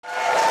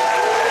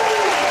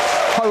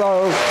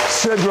Hello,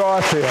 Sid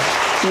Roth here.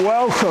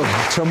 Welcome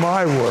to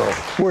my world,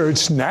 where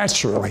it's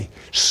naturally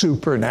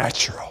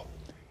supernatural.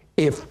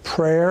 If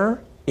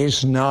prayer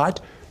is not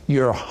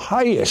your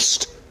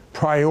highest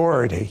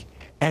priority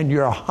and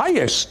your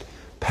highest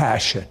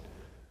passion,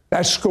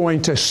 that's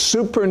going to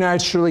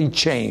supernaturally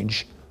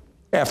change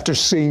after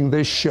seeing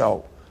this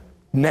show.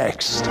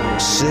 Next.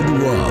 Sid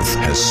Roth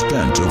has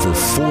spent over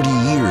 40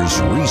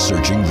 years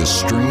researching the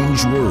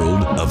strange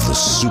world of the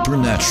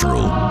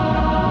supernatural.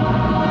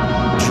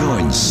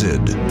 Join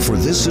Sid for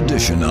this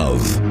edition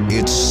of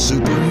It's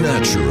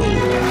Supernatural.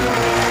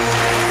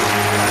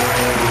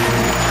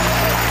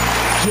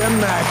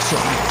 Jim Maxim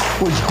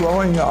was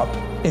growing up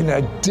in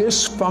a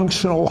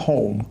dysfunctional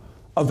home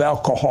of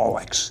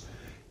alcoholics.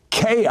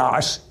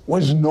 Chaos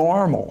was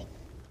normal.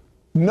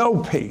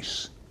 No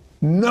peace,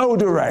 no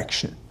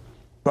direction.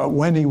 But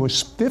when he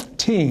was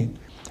 15,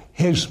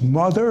 his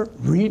mother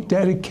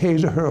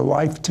rededicated her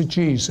life to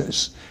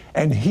Jesus,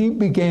 and he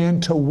began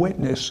to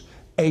witness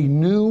a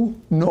new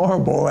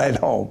normal at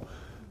home.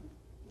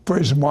 For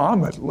his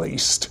mom, at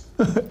least.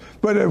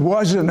 But it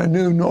wasn't a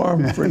new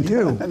norm for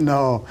you.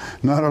 No,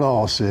 not at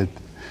all, Sid.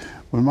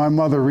 When my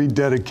mother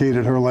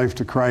rededicated her life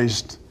to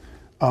Christ,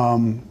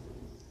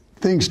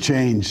 things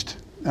changed.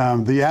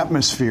 The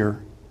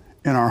atmosphere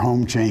in our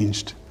home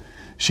changed.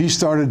 She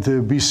started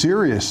to be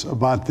serious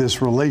about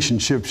this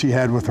relationship she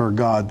had with her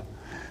God.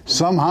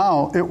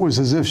 Somehow, it was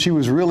as if she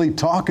was really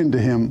talking to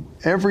him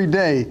every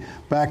day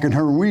back in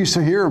her. We used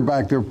to hear her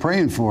back there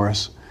praying for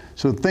us.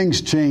 So things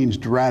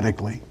changed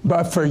radically.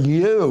 But for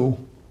you,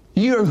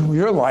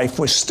 your life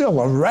was still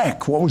a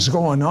wreck. What was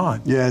going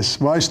on? Yes.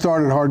 Well, I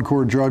started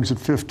hardcore drugs at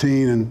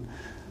 15, and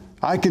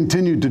I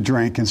continued to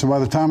drink. And so by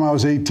the time I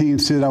was 18,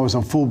 Sid, I was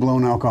a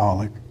full-blown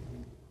alcoholic.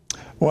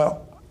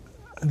 Well,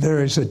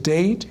 there is a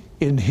date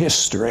in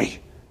history.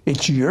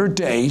 It's your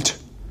date.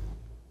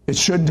 It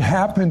shouldn't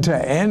happen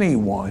to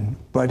anyone,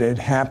 but it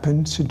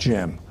happened to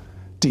Jim.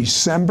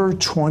 December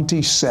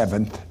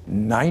 27th,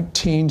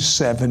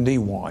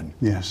 1971.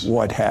 Yes.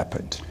 What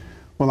happened?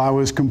 Well, I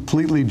was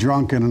completely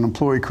drunk at an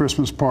employee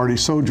Christmas party,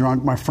 so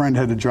drunk my friend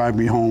had to drive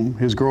me home.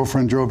 His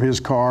girlfriend drove his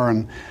car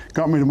and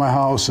got me to my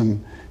house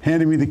and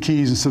handed me the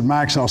keys and said,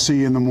 "Max, I'll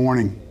see you in the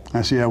morning."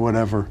 I said, "Yeah,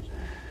 whatever."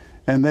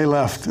 And they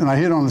left, and I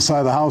hid on the side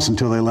of the house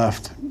until they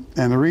left.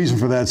 And the reason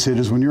for that, Sid,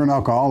 is when you're an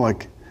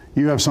alcoholic,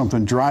 you have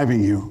something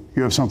driving you.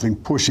 You have something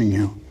pushing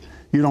you.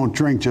 You don't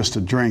drink just to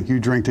drink. You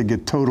drink to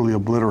get totally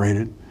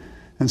obliterated.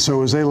 And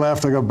so as they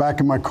left, I got back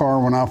in my car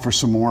and went out for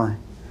some more.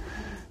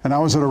 And I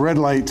was at a red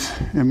light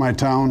in my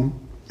town,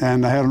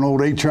 and I had an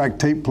old 8-track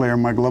tape player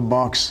in my glove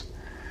box.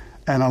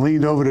 And I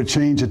leaned over to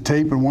change a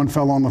tape, and one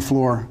fell on the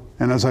floor.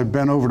 And as I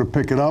bent over to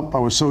pick it up, I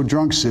was so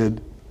drunk,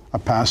 Sid, I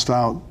passed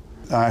out.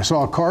 I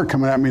saw a car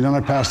coming at me, then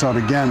I passed out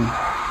again.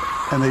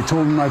 And they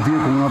told me my vehicle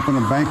went up an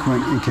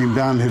embankment and came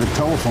down and hit a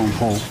telephone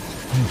pole.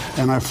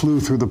 And I flew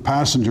through the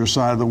passenger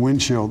side of the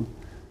windshield.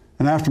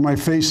 And after my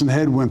face and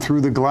head went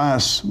through the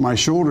glass, my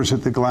shoulders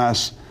hit the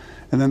glass,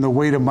 and then the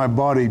weight of my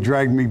body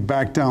dragged me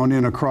back down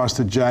in across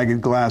the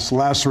jagged glass,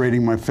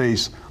 lacerating my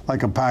face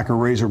like a pack of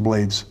razor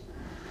blades.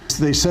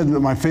 They said that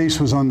my face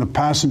was on the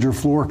passenger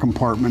floor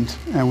compartment,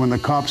 and when the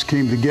cops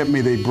came to get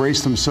me, they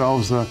braced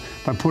themselves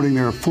by putting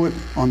their foot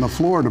on the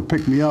floor to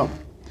pick me up.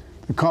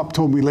 The cop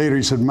told me later,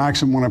 he said,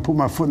 "Maxim, when I put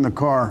my foot in the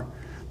car,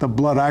 the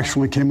blood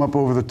actually came up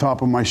over the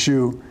top of my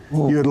shoe.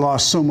 Whoa. You had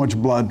lost so much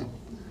blood."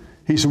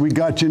 He said, "We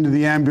got you into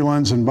the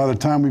ambulance, and by the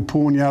time we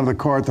pulled you out of the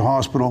car at the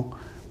hospital,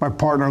 my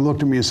partner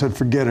looked at me and said,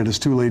 'Forget it, it's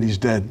too late, he's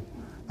dead.'"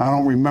 I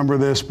don't remember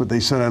this, but they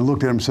said, I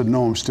looked at him and said,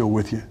 "No, I'm still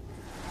with you."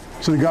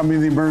 So they got me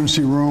to the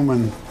emergency room,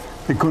 and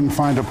they couldn't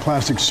find a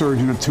plastic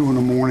surgeon at 2 in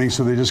the morning,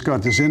 so they just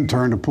got this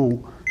intern to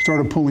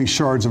started pulling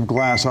shards of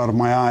glass out of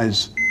my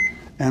eyes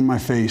and my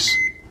face.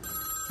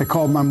 They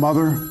called my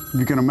mother.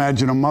 You can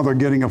imagine a mother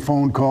getting a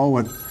phone call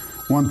at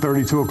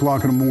 1:30, 2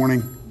 o'clock in the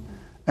morning.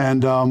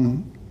 And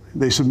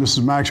they said,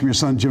 "Mrs. Maxim, your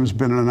son Jim's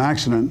been in an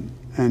accident."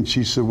 And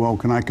she said, "Well,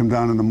 can I come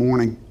down in the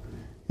morning?"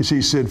 You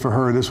see, Sid, for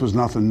her, this was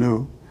nothing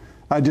new.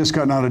 I'd just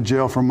gotten out of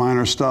jail for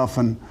minor stuff,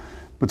 and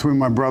between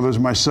my brothers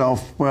and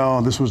myself,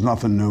 well, this was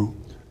nothing new.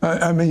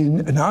 I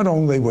mean, not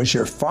only was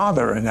your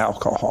father an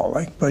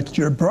alcoholic, but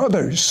your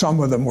brothers,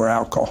 some of them were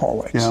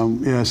alcoholics. Yeah,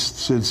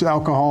 yes, it's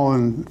alcohol,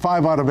 and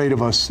 5 out of 8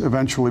 of us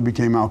eventually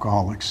became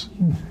alcoholics.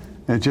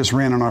 It just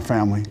ran in our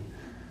family.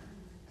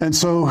 And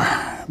so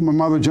my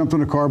mother jumped in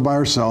the car by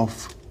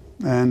herself,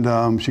 and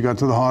she got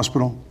to the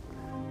hospital,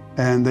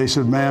 and they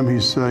said, "Ma'am,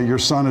 your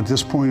son at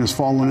this point has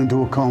fallen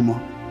into a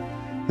coma.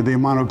 The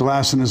amount of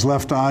glass in his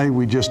left eye,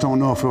 we just don't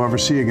know if he'll ever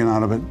see again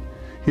out of it.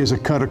 He has a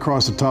cut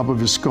across the top of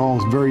his skull,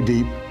 it's very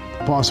deep.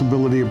 The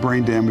possibility of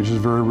brain damage is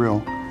very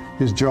real.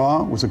 His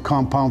jaw was a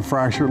compound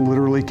fracture, it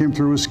literally came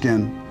through his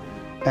skin.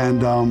 And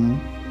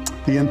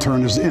the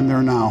intern is in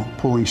there now,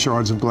 pulling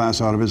shards of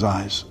glass out of his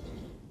eyes."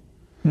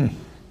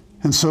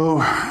 And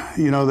so,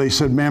 they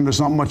said, "Ma'am, there's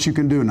not much you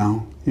can do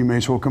now. You may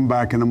as well come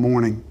back in the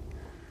morning."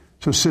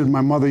 So Sid, my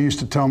mother used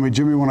to tell me,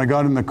 "Jimmy, when I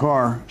got in the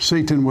car,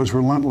 Satan was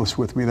relentless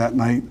with me that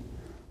night.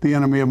 The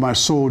enemy of my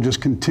soul just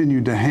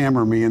continued to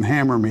hammer me and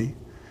hammer me.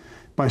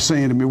 by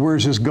saying to me,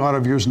 where's this God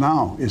of yours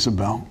now,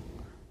 Isabel?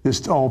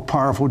 This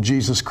all-powerful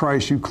Jesus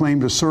Christ you claim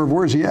to serve.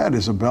 Where's he at,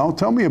 Isabel?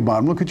 Tell me about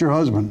him. Look at your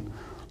husband.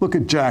 Look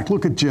at Jack.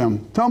 Look at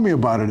Jim. Tell me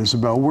about it,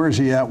 Isabel. Where's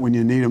he at when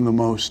you need him the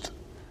most?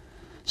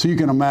 So you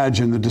can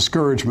imagine the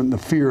discouragement, the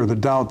fear, the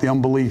doubt, the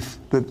unbelief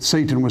that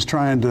Satan was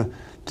trying to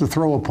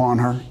throw upon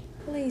her.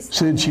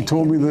 Sid, she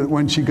told me that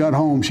when she got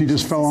home, she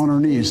just fell on her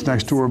knees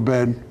next to her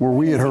bed, where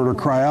we had heard her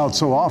cry out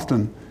so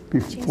often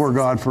before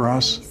God for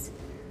us.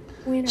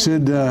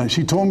 Sid,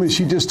 she told me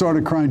she just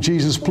started crying,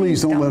 Jesus,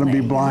 please don't let him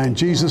be blind.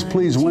 Jesus,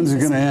 please, when's it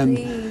going to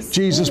end?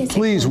 Jesus,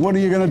 please, when are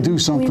you going to do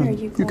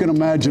something? You can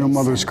imagine a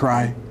mother's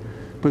cry.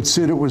 But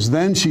Sid, it was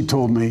then she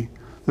told me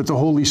that the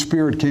Holy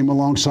Spirit came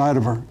alongside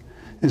of her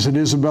and said,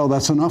 Isabel,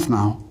 that's enough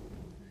now.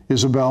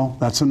 Isabel,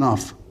 that's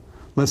enough.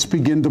 Let's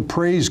begin to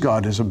praise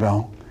God,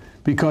 Isabel,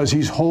 because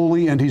he's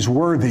holy and he's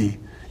worthy.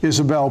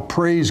 Isabel,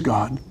 praise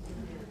God.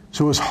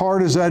 So as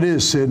hard as that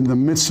is, Sid, in the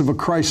midst of a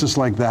crisis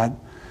like that,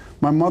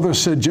 my mother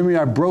said, Jimmy,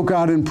 I broke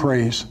out in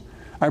praise.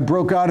 I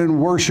broke out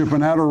in worship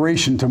and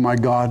adoration to my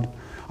God.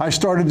 I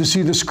started to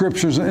see the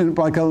scriptures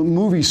like a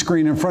movie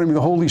screen in front of me.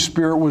 The Holy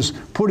Spirit was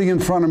putting in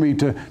front of me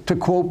to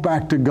quote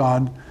back to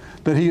God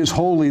that he is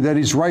holy, that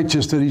he's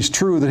righteous, that he's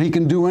true, that he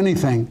can do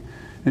anything.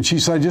 And she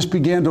said, I just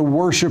began to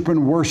worship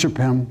and worship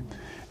him.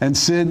 And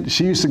Sid,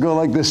 she used to go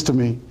like this to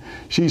me.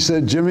 She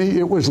said, Jimmy,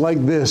 it was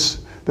like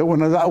this, that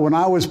when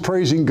I was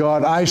praising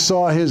God, I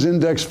saw his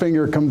index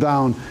finger come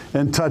down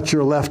and touch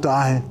your left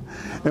eye.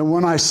 And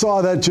when I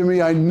saw that,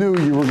 Jimmy, I knew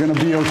you were going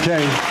to be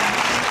okay.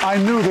 I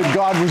knew that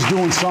God was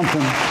doing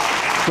something.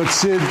 But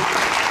Sid,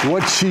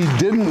 what she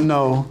didn't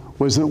know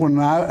was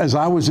that as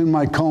I was in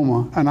my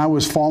coma and I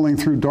was falling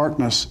through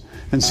darkness,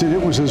 and Sid,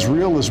 it was as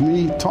real as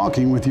me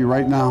talking with you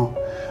right now.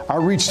 I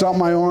reached out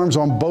my arms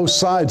on both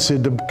sides,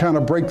 Sid, to kind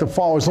of break the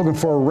fall. I was looking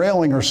for a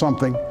railing or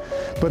something,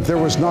 but there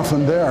was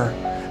nothing there.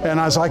 And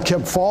as I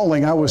kept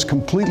falling, I was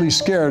completely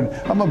scared.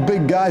 I'm a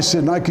big guy,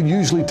 Sid, and I could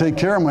usually take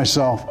care of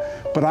myself.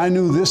 But I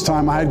knew this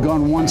time I had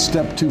gone one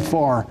step too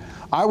far.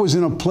 I was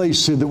in a place,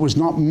 Sid, that was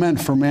not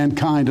meant for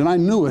mankind, and I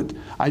knew it.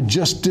 I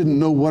just didn't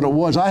know what it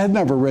was. I had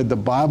never read the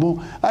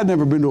Bible. I'd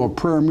never been to a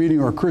prayer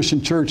meeting or a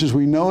Christian church as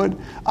we know it.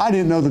 I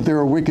didn't know that there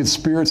were wicked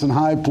spirits in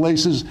high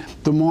places,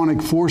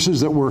 demonic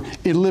forces that were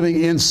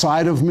living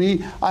inside of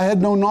me. I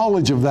had no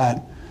knowledge of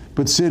that.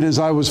 But Sid, as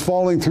I was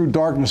falling through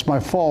darkness, my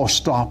fall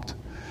stopped.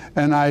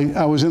 And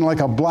I was in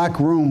like a black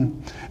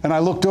room, and I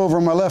looked over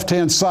on my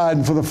left-hand side,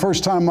 and for the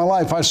first time in my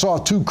life, I saw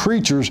two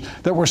creatures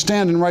that were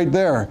standing right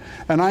there.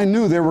 And I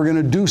knew they were going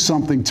to do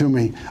something to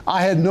me.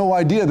 I had no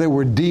idea they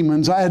were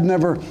demons. I had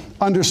never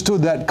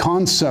understood that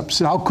concept.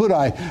 So how could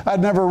I?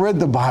 I'd never read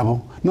the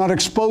Bible, not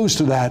exposed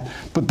to that.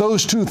 But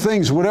those two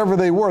things, whatever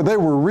they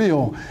were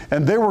real,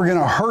 and they were going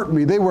to hurt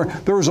me. There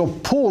was a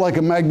pull, like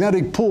a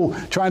magnetic pull,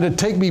 trying to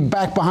take me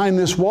back behind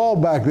this wall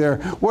back there.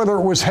 Whether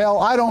it was hell,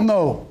 I don't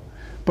know.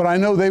 But I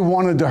know they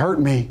wanted to hurt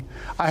me.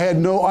 I had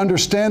no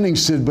understanding,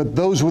 Sid, but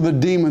those were the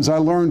demons I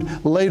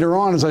learned later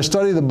on as I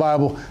studied the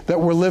Bible that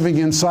were living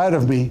inside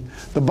of me.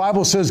 The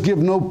Bible says, give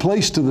no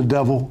place to the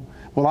devil.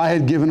 Well, I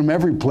had given them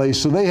every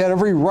place, so they had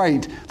every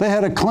right. They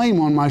had a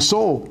claim on my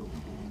soul.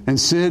 And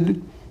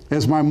Sid,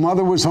 as my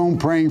mother was home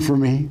praying for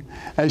me,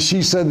 as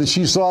she said that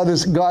she saw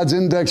this God's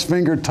index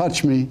finger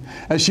touch me,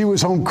 as she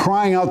was home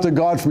crying out to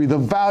God for me, the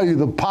value,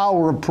 the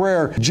power of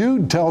prayer.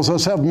 Jude tells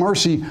us, have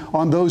mercy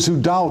on those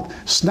who doubt,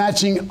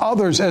 snatching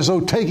others as though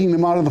taking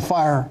them out of the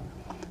fire.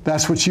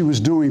 That's what she was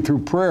doing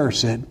through prayer,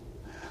 Sid.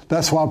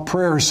 That's why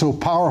prayer is so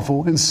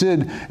powerful. And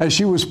Sid, as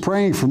she was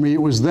praying for me,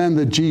 it was then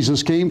that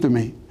Jesus came to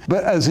me.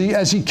 But as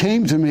he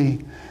came to me,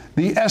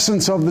 the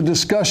essence of the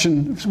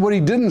discussion, what he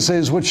didn't say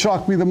is what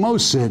shocked me the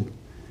most, Sid.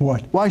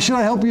 What? Why should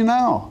I help you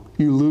now?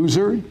 You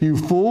loser, you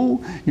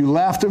fool, you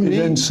laughed at me.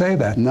 You didn't say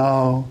that.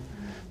 No.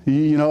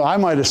 You know, I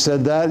might have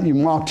said that. You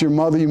mocked your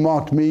mother, you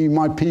mocked me,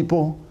 my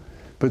people.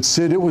 But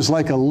Sid, it was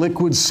like a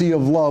liquid sea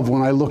of love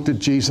when I looked at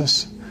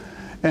Jesus.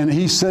 And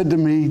he said to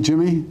me,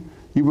 Jimmy,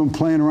 you've been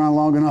playing around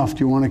long enough. Do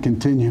you want to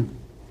continue?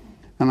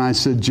 And I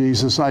said,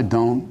 Jesus, I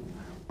don't.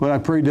 But I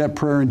prayed that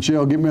prayer in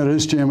jail. Get me out of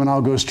this jam and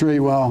I'll go straight.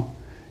 Well,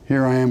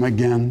 here I am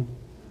again.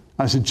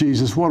 I said,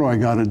 Jesus, what do I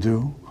got to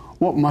do?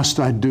 What must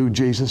I do,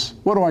 Jesus?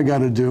 What do I got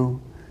to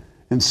do?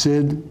 And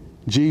Sid,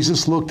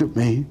 Jesus looked at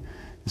me and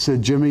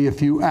said, Jimmy,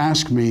 if you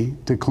ask me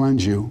to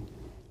cleanse you,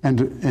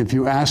 and if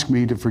you ask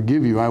me to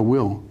forgive you, I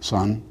will,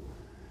 son.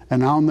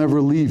 And I'll never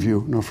leave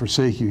you nor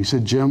forsake you. He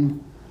said,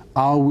 Jim,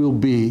 I will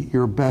be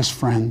your best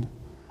friend.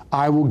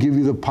 I will give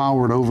you the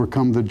power to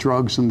overcome the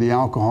drugs and the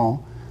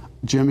alcohol.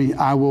 Jimmy,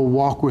 I will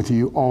walk with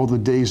you all the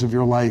days of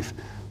your life,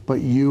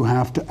 but you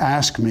have to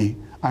ask me.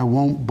 I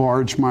won't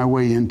barge my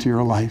way into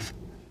your life.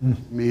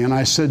 Me. And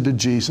I said to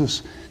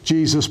Jesus,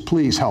 Jesus,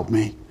 please help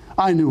me.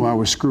 I knew I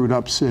was screwed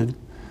up, Sid.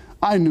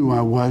 I knew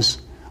I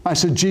was. I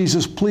said,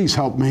 Jesus, please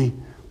help me.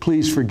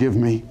 Please forgive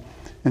me.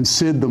 And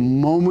Sid, the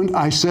moment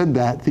I said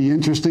that, the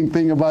interesting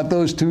thing about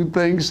those two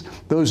things,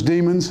 those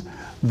demons,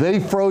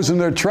 They froze in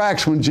their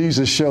tracks when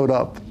Jesus showed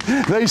up.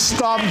 They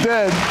stopped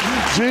dead.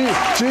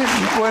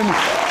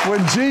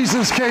 When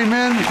Jesus came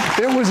in,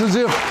 it was as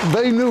if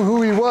they knew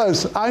who he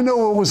was. I know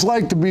what it was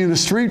like to be in a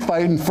street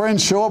fight and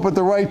friends show up at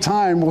the right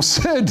time. Well,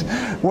 Sid,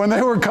 when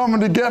they were coming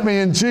to get me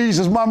in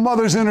Jesus, my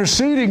mother's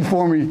interceding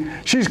for me.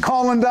 She's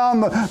calling down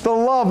the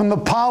love and the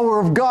power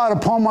of God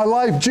upon my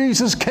life.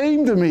 Jesus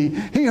came to me.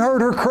 He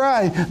heard her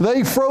cry.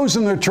 They froze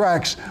in their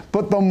tracks.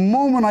 But the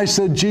moment I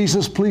said,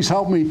 Jesus, please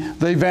help me,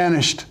 they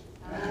vanished.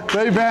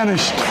 They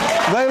vanished.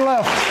 They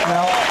left.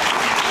 Now,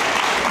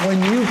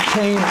 when you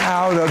came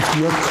out of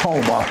your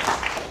coma,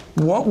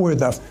 what were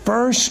the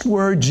first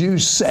words you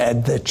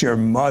said that your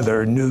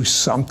mother knew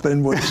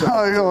something was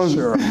up?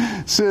 Sure.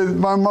 Sid,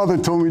 my mother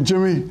told me,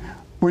 Jimmy,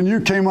 when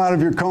you came out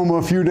of your coma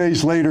a few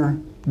days later,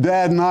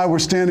 Dad and I were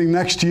standing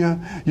next to you.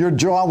 Your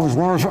jaw was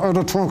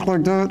talk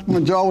like that.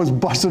 My jaw was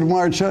busted and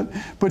wired shut.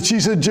 But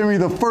she said, Jimmy,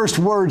 the first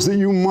words that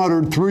you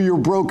muttered through your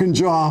broken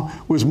jaw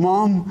was,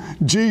 Mom,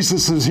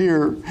 Jesus is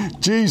here.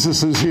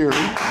 Jesus is here.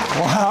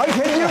 Wow,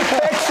 can you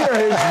picture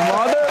his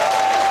mother?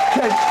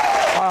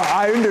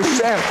 I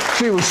understand.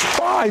 She was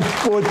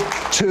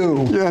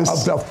 5'2" yes.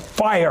 of the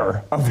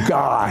fire of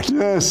God.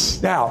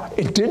 Yes. Now,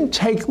 it didn't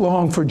take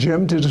long for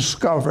Jim to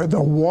discover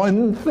the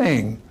one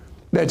thing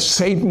that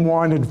Satan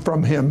wanted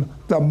from him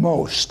the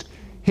most.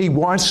 He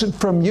wants it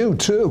from you,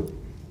 too.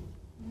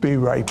 Be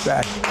right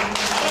back. We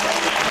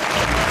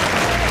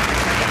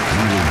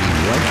will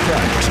be right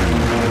back to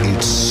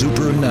It's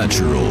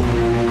Supernatural.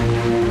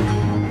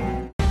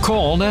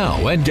 Call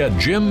now and get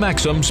Jim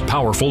Maxam's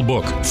powerful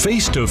book,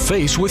 Face to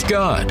Face with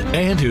God,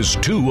 and his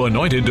 2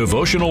 anointed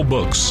devotional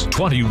books,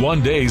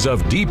 21 Days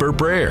of Deeper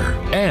Prayer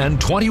and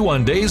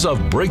 21 Days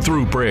of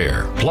Breakthrough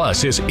Prayer, plus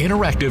his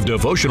interactive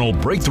devotional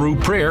Breakthrough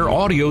Prayer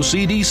audio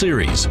CD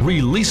series,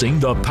 Releasing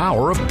the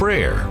Power of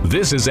Prayer.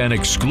 This is an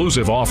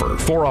exclusive offer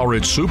for our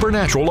It's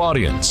Supernatural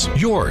audience.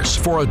 Yours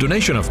for a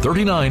donation of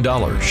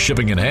 $39.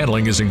 Shipping and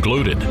handling is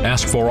included.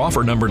 Ask for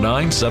offer number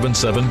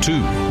 9772.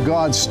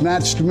 God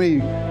snatched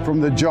me from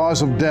the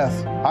jaws of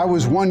death. I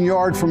was 1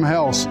 yard from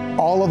hell.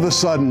 All of a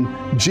sudden,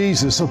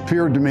 Jesus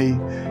appeared to me,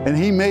 and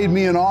he made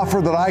me an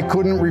offer that I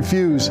couldn't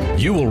refuse.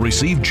 You will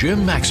receive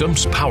Jim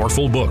Maxam's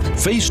powerful book,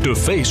 Face to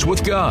Face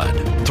with God.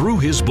 Through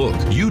his book,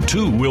 you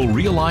too will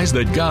realize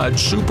that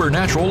God's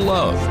supernatural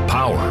love,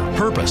 power,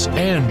 purpose,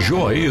 and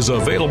joy is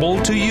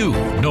available to you,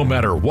 no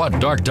matter what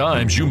dark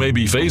times you may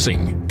be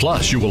facing.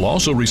 Plus, you will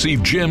also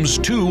receive Jim's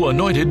 2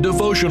 anointed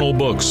devotional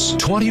books,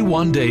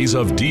 21 Days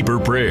of Deeper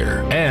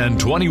Prayer and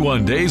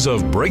 21 Days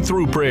of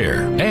Breakthrough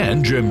Prayer,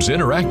 and Jim's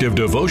interactive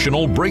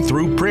devotional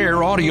Breakthrough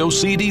Prayer audio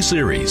CD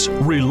series,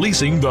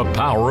 Releasing the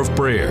Power of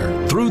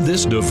Prayer. Through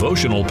this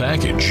devotional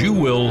package, you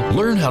will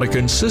learn how to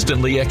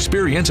consistently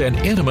experience an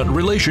intimate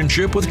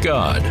relationship with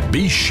God,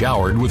 be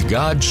showered with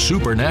God's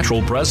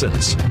supernatural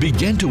presence,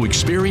 begin to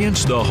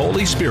experience the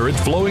Holy Spirit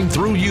flowing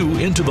through you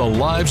into the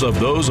lives of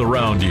those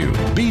around you,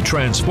 be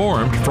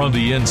transformed from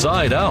the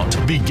inside out,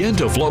 begin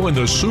to flow in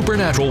the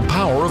supernatural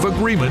power of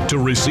agreement to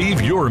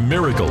receive your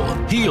miracle,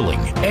 healing,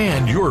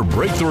 and your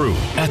breakthrough.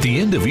 At the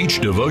end of each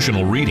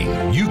devotional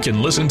reading, you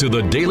can listen to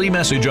the daily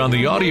message on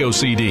the audio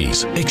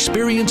CDs.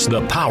 Experience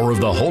the power of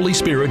the Holy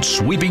Spirit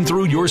sweeping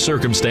through your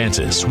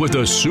circumstances with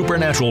the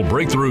supernatural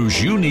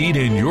breakthroughs you need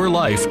in your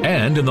life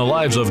and in the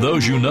lives of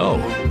those you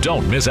know.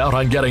 Don't miss out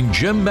on getting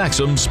Jim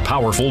Maxam's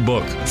powerful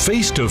book,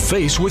 Face to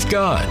Face with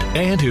God,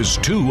 and his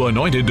 2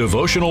 anointed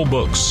devotional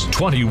books,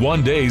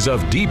 21 Days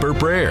of Deeper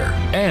Prayer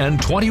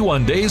and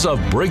 21 Days of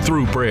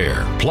Breakthrough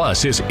Prayer,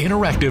 plus his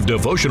interactive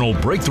devotional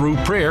Breakthrough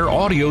Prayer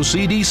audio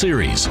CD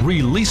series,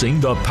 Releasing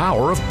the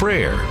Power of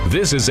Prayer.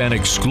 This is an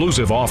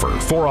exclusive offer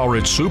for our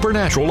It's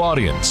Supernatural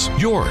audience.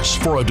 Yours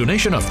for a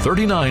donation of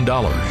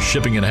 $39.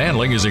 Shipping and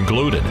handling is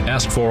included.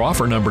 Ask for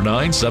offer number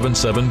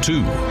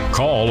 9772.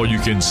 Call or you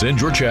can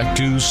send your check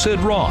to Sid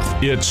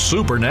Roth. It's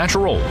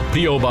Supernatural.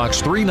 P.O.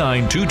 Box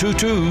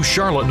 39222,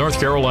 Charlotte, North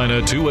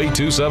Carolina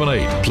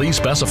 28278. Please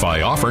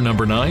specify offer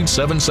number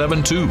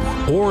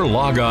 9772 or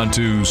log on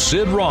to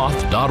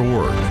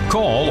sidroth.org.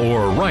 Call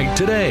or write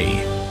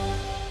today.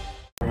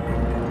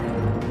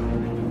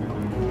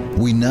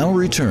 We now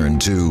return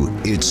to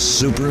It's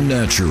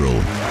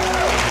Supernatural.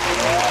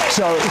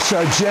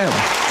 So Jim,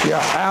 you're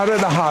out of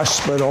the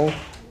hospital.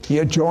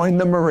 You joined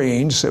the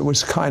Marines. It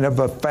was kind of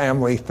a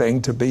family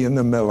thing to be in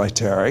the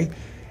military.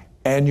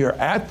 And you're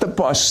at the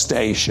bus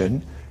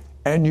station,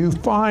 and you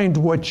find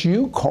what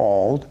you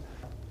called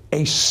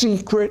a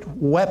secret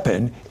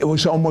weapon. It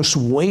was almost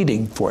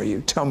waiting for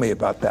you. Tell me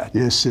about that.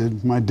 Yes,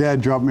 Sid. My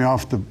dad dropped me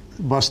off the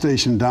bus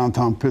station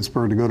downtown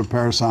Pittsburgh to go to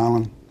Parris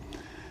Island.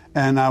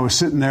 And I was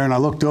sitting there, and I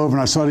looked over,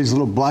 and I saw these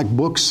little black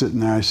books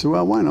sitting there. I said,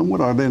 well, why not? What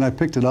are they? And I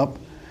picked it up.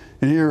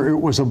 And here it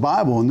was a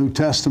Bible, a New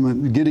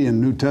Testament, Gideon,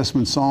 New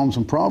Testament, Psalms,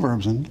 and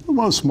Proverbs, and one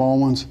of the small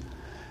ones.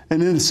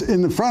 And it's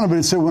in the front of it,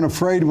 it said, when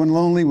afraid, when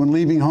lonely, when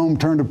leaving home,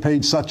 turn to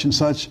page such and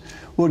such.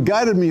 Well, it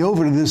guided me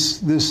over to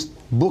this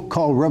book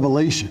called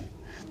Revelation.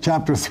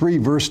 chapter 3,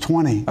 verse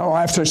 20. Oh,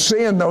 after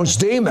seeing those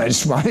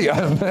demons, and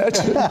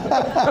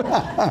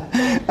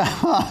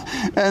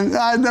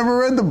I'd never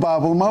read the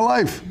Bible in my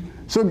life.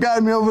 So it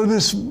guided me over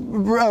this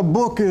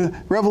book,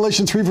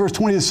 Revelation 3, verse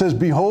 20. It says,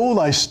 "Behold,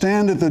 I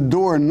stand at the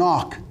door and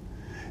knock.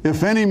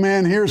 If any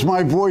man hears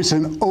my voice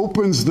and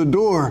opens the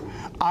door,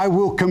 I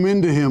will come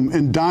into him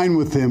and dine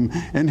with him,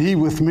 and he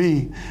with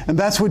me." And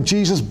that's what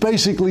Jesus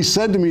basically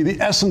said to me, the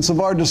essence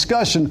of our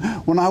discussion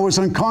when I was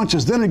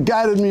unconscious. Then it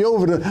guided me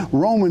over to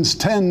Romans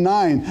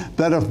 10:9,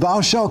 that if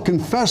thou shalt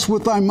confess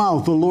with thy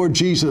mouth the Lord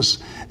Jesus,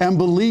 and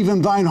believe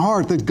in thine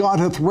heart that God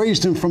hath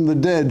raised him from the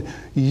dead,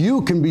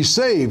 you can be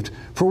saved.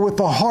 For with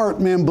the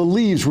heart man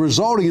believes,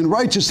 resulting in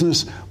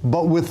righteousness,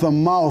 but with the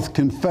mouth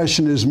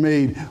confession is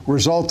made,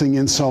 resulting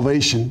in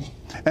salvation.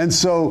 And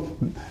so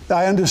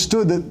I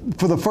understood that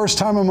for the first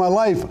time in my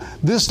life,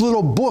 this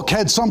little book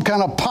had some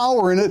kind of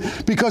power in it,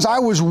 because I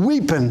was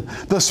weeping.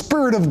 The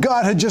Spirit of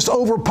God had just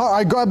overpowered.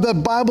 I grabbed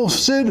that Bible,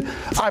 Sid,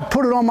 I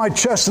put it on my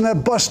chest in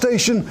that bus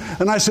station,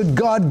 and I said,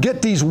 "God,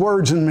 get these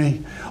words in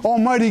me.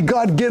 Almighty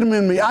God, get them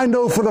in me. I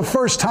know for the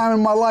first time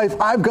in my life,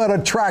 I've got a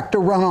track to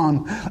run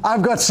on.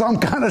 I've got some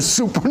kind of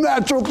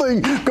supernatural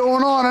thing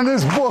going on in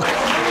this book."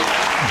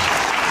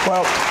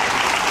 Well,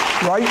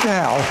 right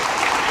now,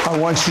 I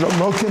want you to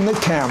look in the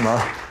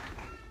camera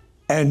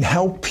and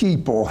help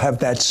people have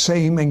that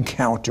same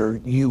encounter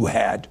you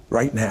had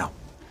right now.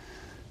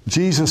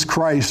 Jesus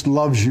Christ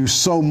loves you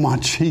so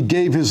much. He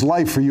gave his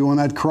life for you on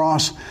that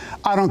cross.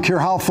 I don't care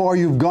how far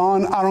you've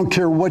gone. I don't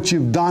care what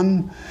you've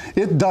done.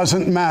 It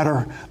doesn't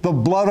matter. The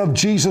blood of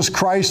Jesus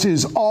Christ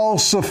is all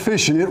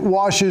sufficient. It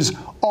washes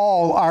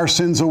all our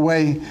sins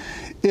away.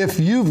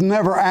 If you've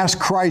never asked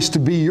Christ to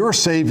be your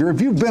Savior,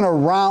 if you've been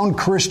around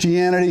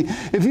Christianity,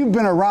 if you've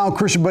been around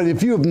Christian, but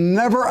if you have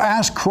never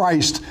asked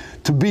Christ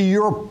to be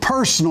your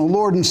personal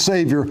Lord and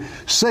Savior,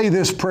 say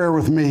this prayer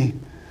with me.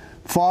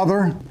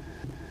 Father,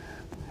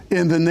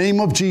 in the name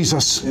of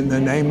Jesus. In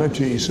the name of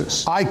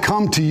Jesus. I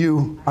come to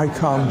you. I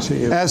come to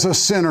you. As a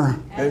sinner.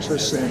 As a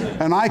sinner.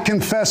 And I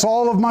confess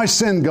all of my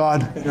sin,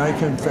 God. And I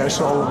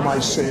confess all of my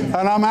sin.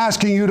 And I'm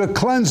asking you to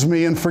cleanse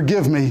me and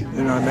forgive me.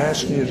 And I'm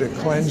asking you to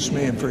cleanse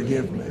me and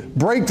forgive me.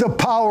 Break the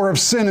power of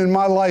sin in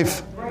my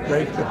life.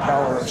 Break the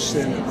power of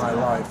sin in my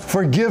life.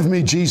 Forgive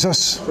me,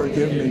 Jesus.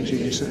 Forgive me,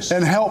 Jesus.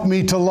 And help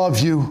me to love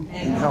you.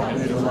 And help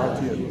me to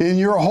love you. In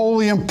your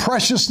holy and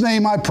precious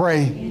name I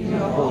pray. In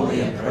your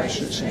holy and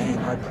precious name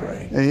I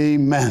pray.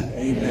 Amen.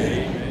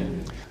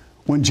 Amen.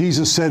 When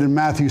Jesus said in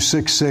Matthew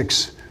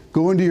 6:6,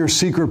 "Go into your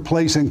secret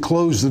place and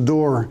close the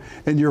door,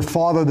 and your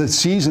Father that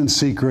sees in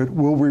secret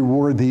will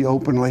reward thee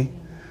openly."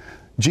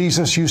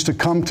 Jesus used to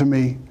come to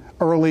me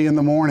early in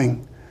the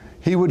morning.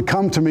 He would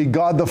come to me.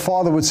 God the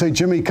Father would say,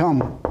 "Jimmy,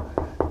 come.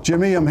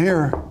 Jimmy, I'm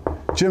here.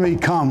 Jimmy,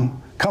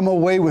 come. Come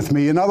away with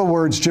me." In other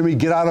words, Jimmy,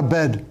 get out of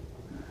bed.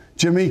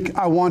 Jimmy,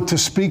 I want to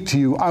speak to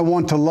you. I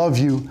want to love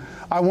you.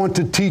 I want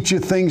to teach you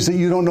things that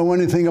you don't know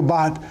anything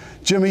about.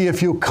 Jimmy,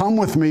 if you'll come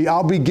with me,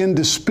 I'll begin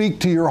to speak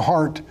to your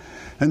heart.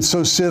 And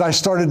so, Sid, I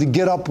started to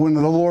get up when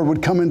the Lord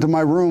would come into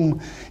my room.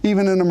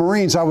 Even in the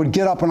Marines, I would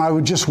get up and I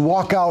would just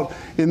walk out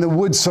in the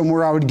woods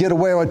somewhere. I would get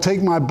away. I would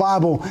take my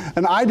Bible.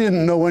 And I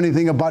didn't know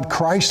anything about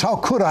Christ. How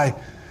could I?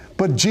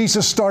 But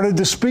Jesus started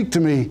to speak to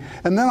me.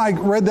 And then I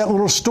read that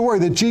little story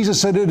that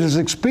Jesus said, "It is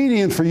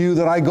expedient for you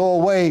that I go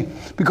away,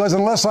 because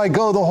unless I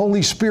go, the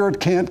Holy Spirit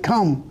can't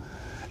come."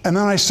 And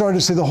then I started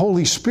to say, the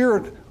Holy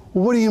Spirit,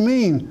 what do you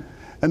mean?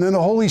 And then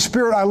the Holy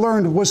Spirit, I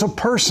learned, was a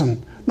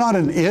person. Not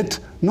an it,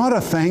 not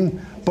a thing,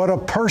 but a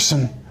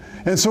person.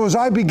 And so as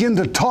I began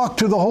to talk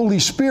to the Holy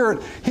Spirit,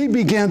 He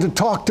began to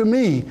talk to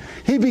me.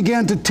 He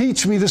began to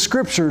teach me the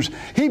Scriptures.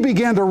 He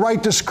began to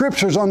write the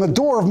Scriptures on the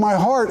door of my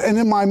heart and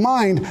in my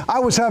mind. I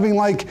was having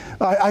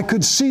I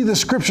could see the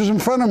Scriptures in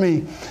front of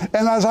me.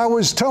 And as I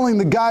was telling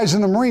the guys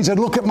in the Marines, I'd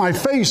look at my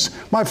face.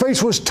 My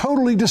face was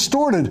totally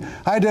distorted.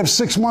 I had to have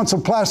 6 months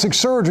of plastic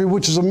surgery,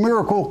 which is a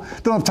miracle,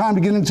 don't have time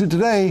to get into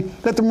today,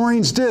 that the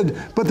Marines did.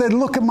 But they'd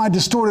look at my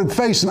distorted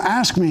face and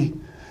ask me.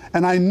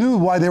 And I knew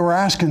why they were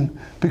asking,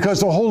 because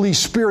the Holy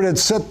Spirit had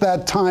set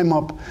that time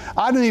up.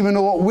 I didn't even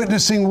know what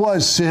witnessing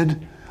was, Sid.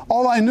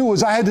 All I knew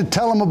was I had to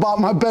tell them about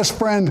my best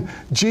friend,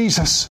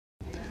 Jesus.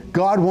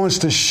 God wants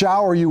to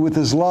shower you with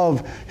His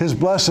love, His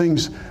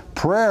blessings.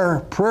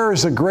 Prayer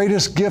is the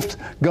greatest gift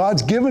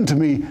God's given to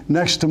me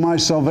next to my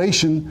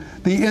salvation,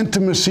 the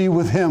intimacy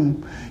with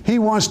Him. He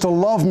wants to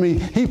love me.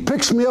 He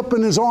picks me up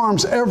in His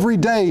arms every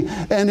day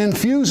and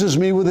infuses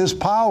me with His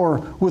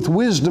power, with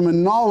wisdom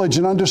and knowledge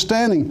and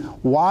understanding.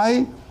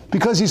 Why?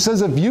 Because He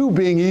says, if you,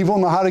 being evil,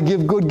 know how to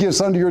give good gifts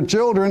unto your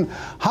children,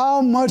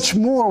 how much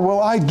more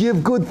will I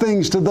give good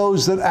things to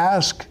those that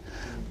ask?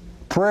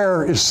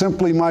 Prayer is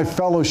simply my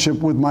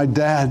fellowship with my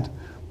dad.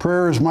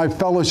 Prayer is my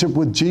fellowship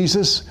with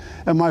Jesus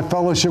and my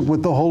fellowship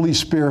with the Holy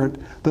Spirit,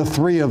 the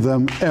three of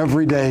them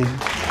every day.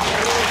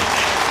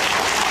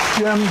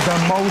 Jim,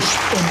 the most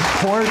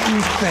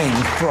important thing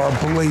for a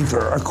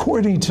believer,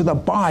 according to the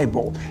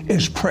Bible,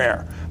 is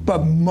prayer.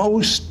 But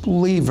most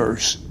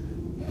believers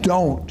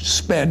don't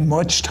spend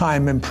much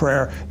time in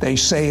prayer. They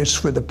say it's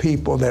for the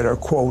people that are,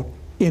 quote,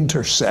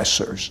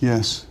 intercessors.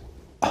 Yes.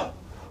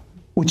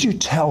 Would you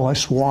tell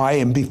us why?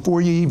 And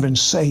before you even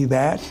say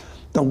that,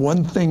 the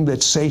one thing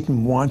that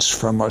Satan wants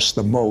from us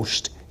the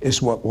most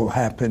is what will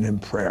happen in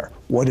prayer.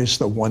 What is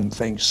the one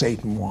thing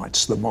Satan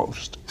wants the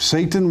most?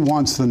 Satan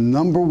wants the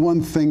number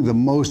one thing the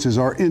most is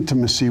our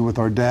intimacy with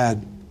our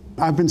dad.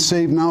 I've been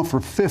saved now for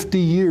 50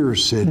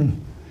 years, Sid.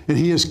 And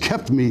he has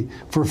kept me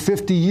for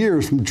 50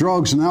 years from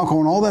drugs and alcohol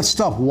and all that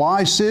stuff.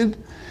 Why, Sid?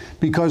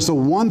 Because the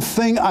one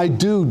thing I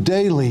do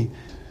daily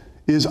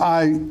is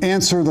I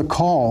answer the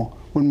call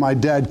when my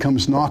dad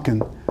comes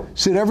knocking.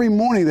 Sid, every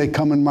morning they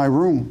come in my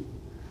room.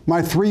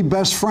 My 3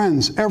 best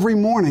friends, every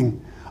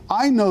morning.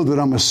 I know that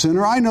I'm a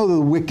sinner. I know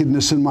the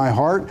wickedness in my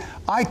heart.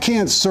 I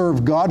can't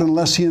serve God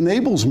unless he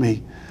enables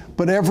me.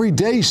 But every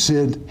day,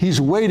 Sid,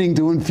 he's waiting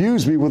to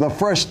infuse me with a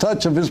fresh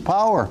touch of his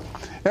power.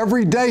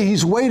 Every day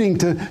he's waiting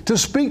to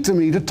speak to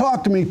me, to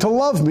talk to me, to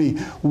love me.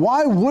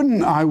 Why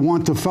wouldn't I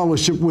want to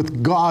fellowship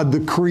with God, the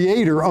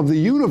creator of the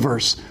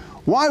universe?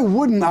 Why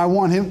wouldn't I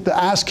want him to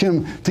ask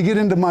him to get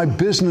into my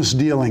business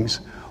dealings?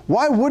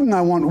 Why wouldn't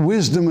I want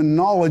wisdom and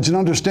knowledge and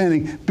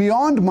understanding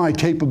beyond my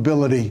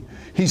capability?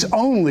 He's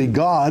only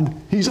God.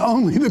 He's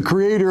only the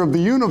creator of the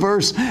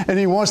universe, and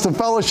he wants to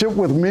fellowship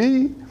with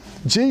me.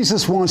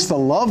 Jesus wants to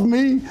love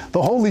me.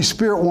 The Holy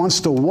Spirit wants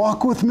to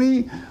walk with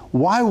me.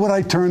 Why would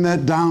I turn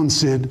that down,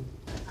 Sid?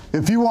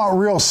 If you want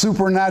real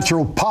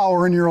supernatural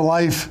power in your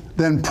life,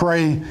 then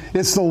pray.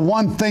 It's the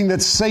one thing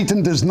that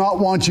Satan does not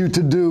want you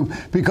to do,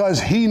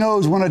 because he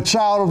knows when a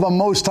child of the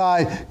Most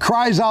High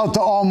cries out to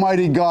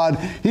Almighty God,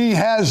 he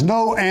has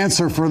no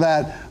answer for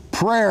that.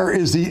 Prayer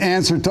is the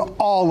answer to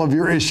all of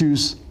your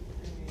issues.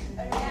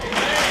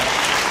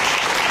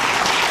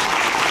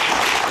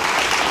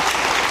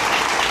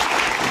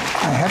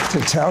 I have to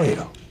tell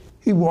you,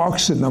 he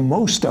walks in the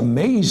most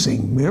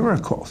amazing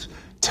miracles.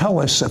 Tell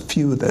us a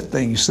few of the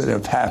things that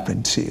have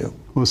happened to you.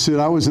 Well, Sid,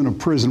 I was in a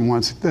prison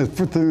once. The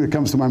first thing that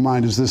comes to my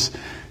mind is this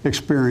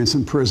experience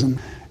in prison.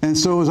 And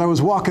so as I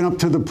was walking up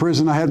to the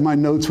prison, I had my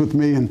notes with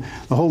me, and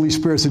the Holy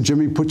Spirit said,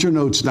 Jimmy, put your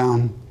notes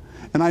down.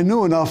 And I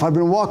knew enough. I've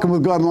been walking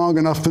with God long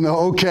enough to know,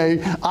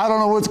 okay, I don't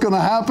know what's going to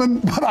happen,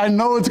 but I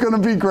know it's going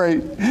to be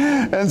great.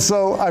 And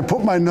so I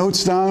put my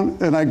notes down,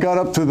 and I got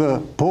up to the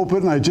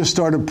pulpit, and I just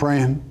started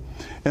praying.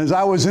 As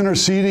I was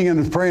interceding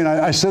and praying,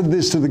 I said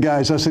this to the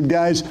guys. I said,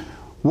 guys,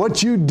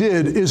 what you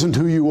did isn't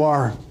who you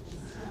are.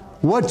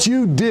 What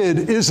you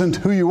did isn't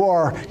who you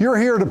are. You're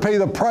here to pay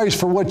the price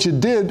for what you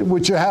did,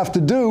 which you have to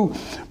do,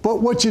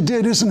 but what you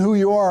did isn't who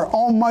you are.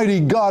 Almighty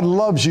God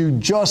loves you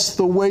just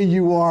the way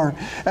you are.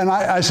 And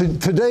I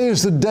said, today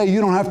is the day you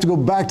don't have to go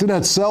back to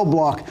that cell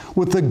block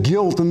with the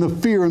guilt and the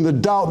fear and the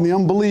doubt and the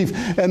unbelief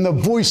and the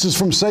voices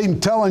from Satan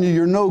telling you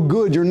you're no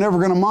good, you're never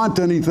going to amount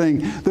to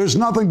anything. There's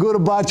nothing good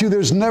about you.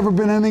 There's never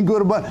been anything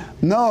good about you.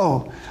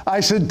 No. I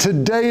said,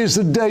 today is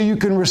the day you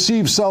can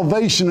receive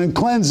salvation and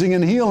cleansing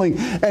and healing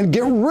and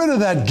get rid of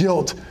that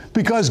guilt,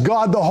 because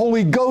God, the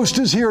Holy Ghost,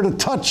 is here to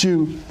touch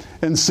you.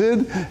 And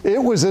Sid,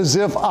 it was as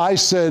if I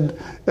said,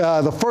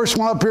 the first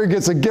one up here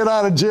gets a get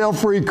out of jail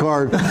free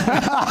card.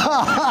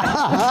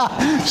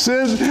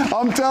 Sid,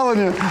 I'm telling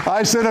you,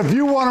 I said, if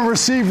you want to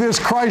receive this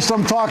Christ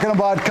I'm talking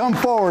about, come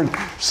forward.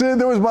 Sid,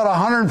 there was about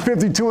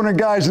 150, 200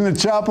 guys in the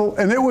chapel,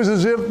 and it was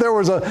as if there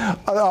was a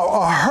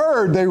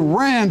herd. They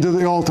ran to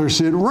the altar,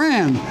 Sid,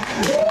 ran.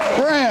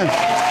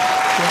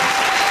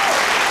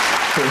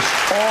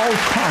 This all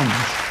comes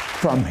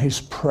from his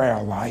prayer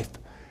life.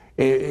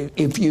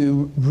 If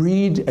you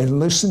read and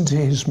listen to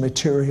his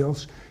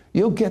materials,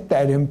 you'll get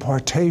that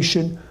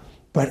impartation.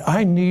 But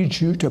I need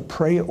you to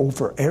pray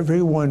over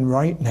everyone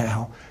right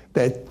now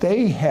that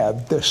they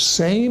have the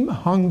same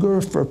hunger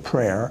for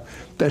prayer,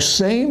 the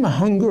same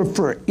hunger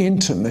for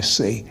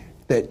intimacy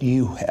that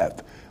you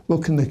have.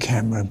 Look in the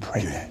camera and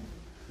pray that.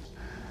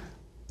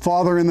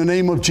 Father, in the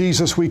name of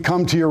Jesus, we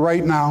come to you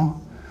right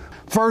now.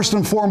 First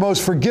and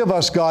foremost, forgive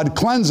us, God.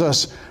 Cleanse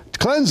us.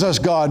 Cleanse us,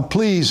 God,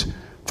 please,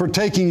 for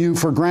taking you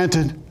for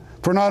granted,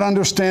 for not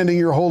understanding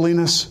your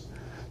holiness.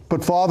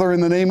 But Father, in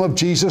the name of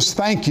Jesus,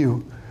 thank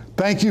you.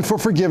 Thank you for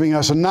forgiving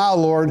us. And now,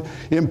 Lord,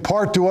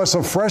 impart to us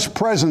a fresh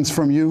presence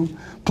from you.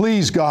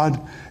 Please,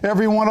 God,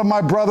 every one of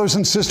my brothers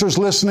and sisters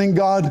listening,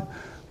 God,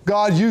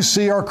 you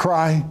see our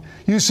cry.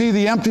 You see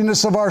the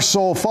emptiness of our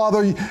soul.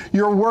 Father,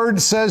 your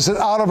word says that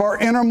out of our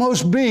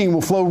innermost being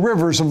will flow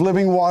rivers of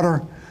living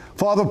water.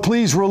 Father,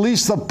 please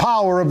release the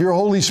power of your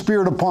Holy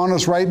Spirit upon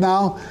us right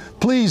now.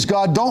 Please,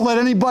 God, don't let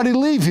anybody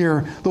leave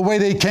here the way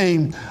they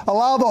came.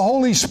 Allow the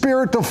Holy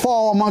Spirit to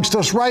fall amongst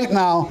us right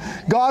now.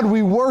 God,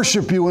 we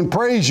worship you and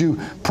praise you.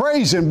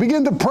 Praise him.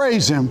 Begin to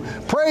praise him.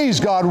 Praise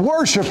God.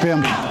 Worship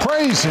him.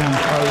 Praise him.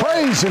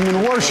 Praise him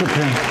and worship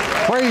him.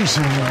 Praise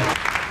him.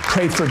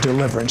 Pray for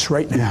deliverance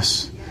right now.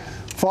 Yes.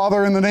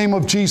 Father, in the name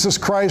of Jesus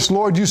Christ,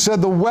 Lord, you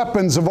said the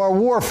weapons of our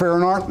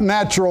warfare aren't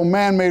natural,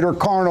 man-made, or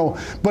carnal,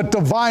 but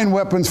divine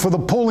weapons for the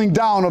pulling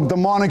down of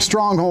demonic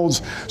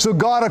strongholds. So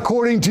God,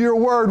 according to your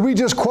word, we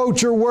just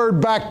quote your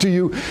word back to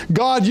you.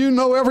 God, you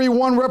know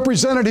everyone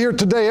represented here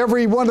today,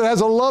 everyone that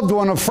has a loved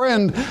one, a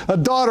friend, a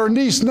daughter,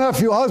 niece,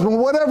 nephew, husband,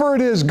 whatever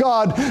it is,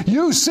 God,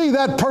 you see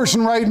that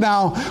person right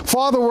now.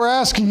 Father, we're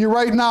asking you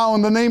right now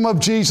in the name of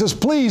Jesus,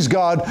 please,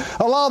 God,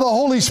 allow the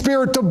Holy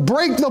Spirit to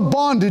break the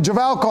bondage of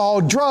alcohol,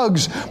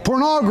 drugs,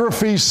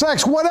 pornography,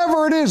 sex,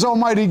 whatever it is,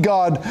 Almighty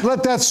God.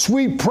 Let that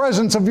sweet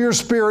presence of your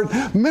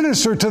Spirit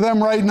minister to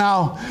them right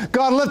now.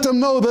 God, let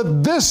them know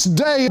that this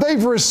day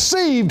they've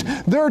received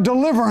their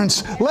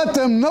deliverance. Let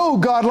them know,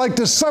 God, like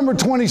December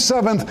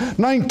 27th,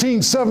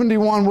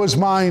 1971 was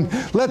mine.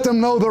 Let them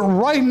know that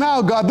right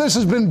now, God, this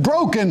has been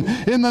broken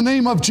in the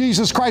name of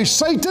Jesus Christ.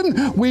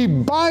 Satan, we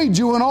bind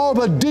you and all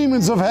the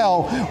demons of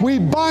hell. We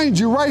bind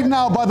you right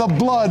now by the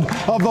blood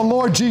of the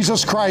Lord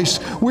Jesus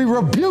Christ. We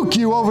rebuke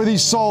you over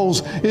these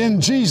souls. In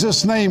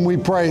Jesus' name we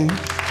pray.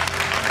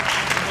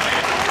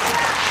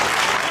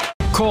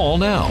 Call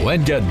now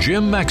and get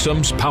Jim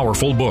Maxam's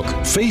powerful book,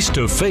 Face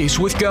to Face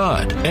with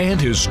God,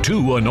 and his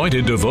 2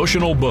 anointed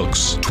devotional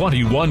books,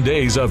 21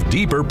 Days of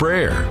Deeper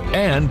Prayer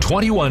and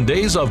 21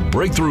 Days of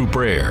Breakthrough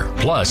Prayer,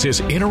 plus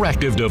his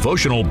interactive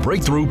devotional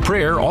Breakthrough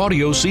Prayer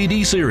audio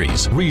CD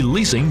series,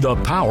 Releasing the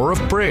Power of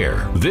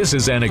Prayer. This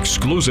is an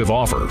exclusive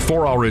offer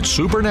for our It's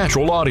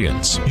Supernatural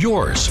audience.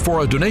 Yours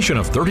for a donation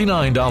of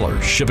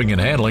 $39. Shipping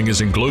and handling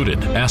is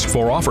included. Ask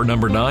for offer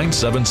number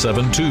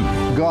 9772.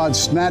 God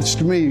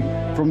snatched me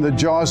from the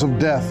jaws of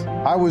death.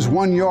 I was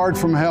 1 yard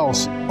from hell.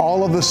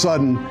 All of a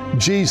sudden,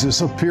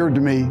 Jesus appeared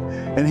to me,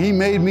 and he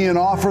made me an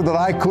offer that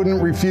I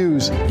couldn't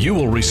refuse. You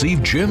will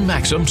receive Jim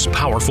Maxam's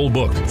powerful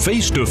book,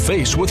 Face to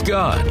Face with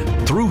God.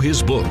 Through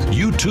his book,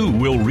 you too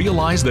will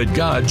realize that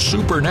God's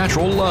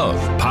supernatural love,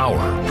 power,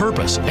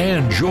 purpose,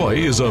 and joy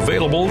is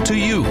available to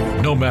you,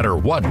 no matter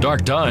what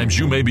dark times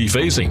you may be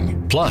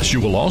facing. Plus,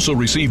 you will also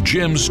receive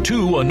Jim's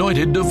 2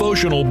 anointed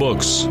devotional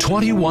books,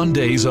 21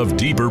 Days of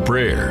Deeper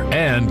Prayer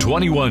and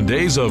 21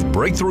 Days of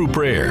Breakthrough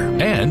Prayer,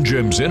 and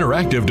Jim's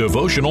interactive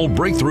devotional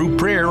Breakthrough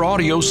Prayer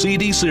audio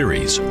CD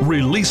series,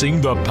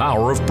 Releasing the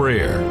Power of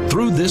Prayer.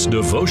 Through this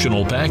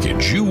devotional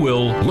package, you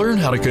will learn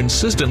how to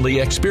consistently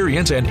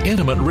experience an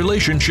intimate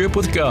relationship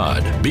with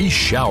God, be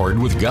showered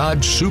with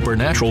God's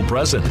supernatural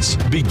presence,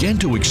 begin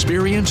to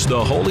experience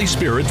the Holy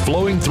Spirit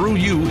flowing through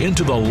you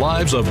into the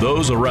lives of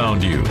those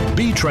around you,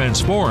 be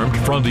transformed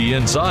from the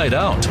inside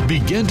out,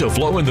 begin to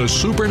flow in the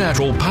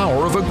supernatural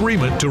power of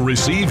agreement to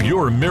receive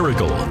your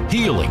miracle,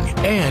 healing,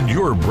 and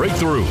your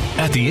breakthrough.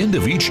 At the end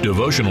of each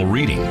devotional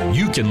reading,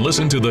 you can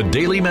listen to the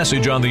daily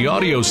message on the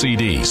audio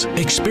CDs.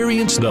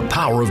 Experience the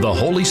power of the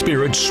Holy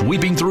Spirit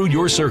sweeping through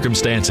your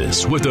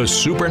circumstances with the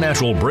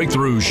supernatural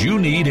breakthroughs you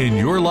need in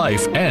your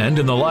life and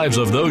in the lives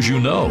of those you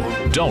know.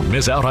 Don't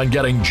miss out on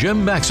getting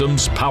Jim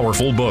Maxam's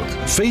powerful book,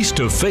 Face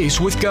to Face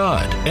with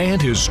God,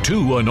 and his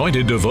 2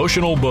 anointed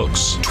devotional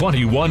books,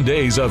 21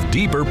 Days of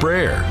Deeper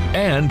Prayer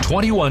and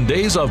 21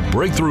 Days of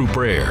Breakthrough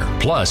Prayer,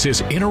 plus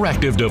his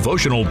interactive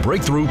devotional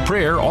Breakthrough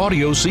Prayer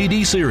audio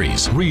CD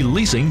series,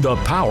 Releasing the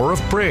Power of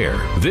Prayer.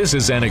 This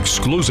is an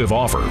exclusive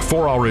offer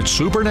for our It's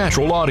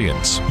Supernatural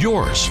audience.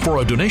 Yours for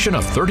a donation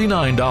of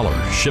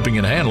 $39. Shipping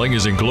and handling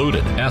is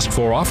included. Ask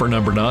for offer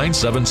number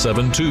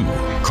 9772.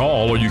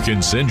 Call or you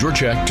can send your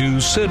check to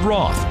Sid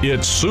Roth.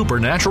 It's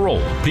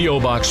Supernatural. P.O.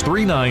 Box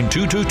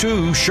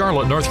 39222,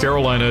 Charlotte, North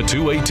Carolina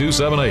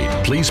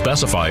 28278. Please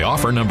specify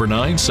offer number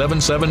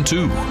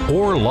 9772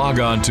 or log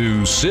on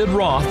to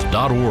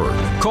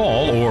sidroth.org.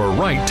 Call or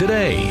write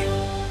today.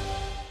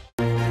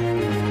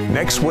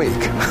 Next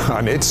week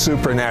on It's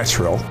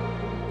Supernatural,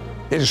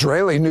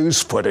 Israeli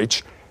news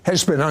footage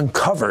has been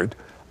uncovered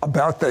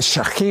about the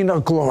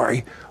Shekinah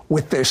glory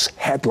with this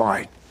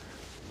headline: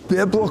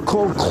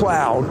 Biblical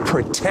cloud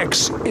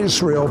protects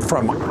Israel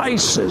from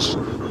ISIS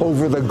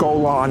over the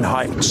Golan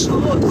Heights.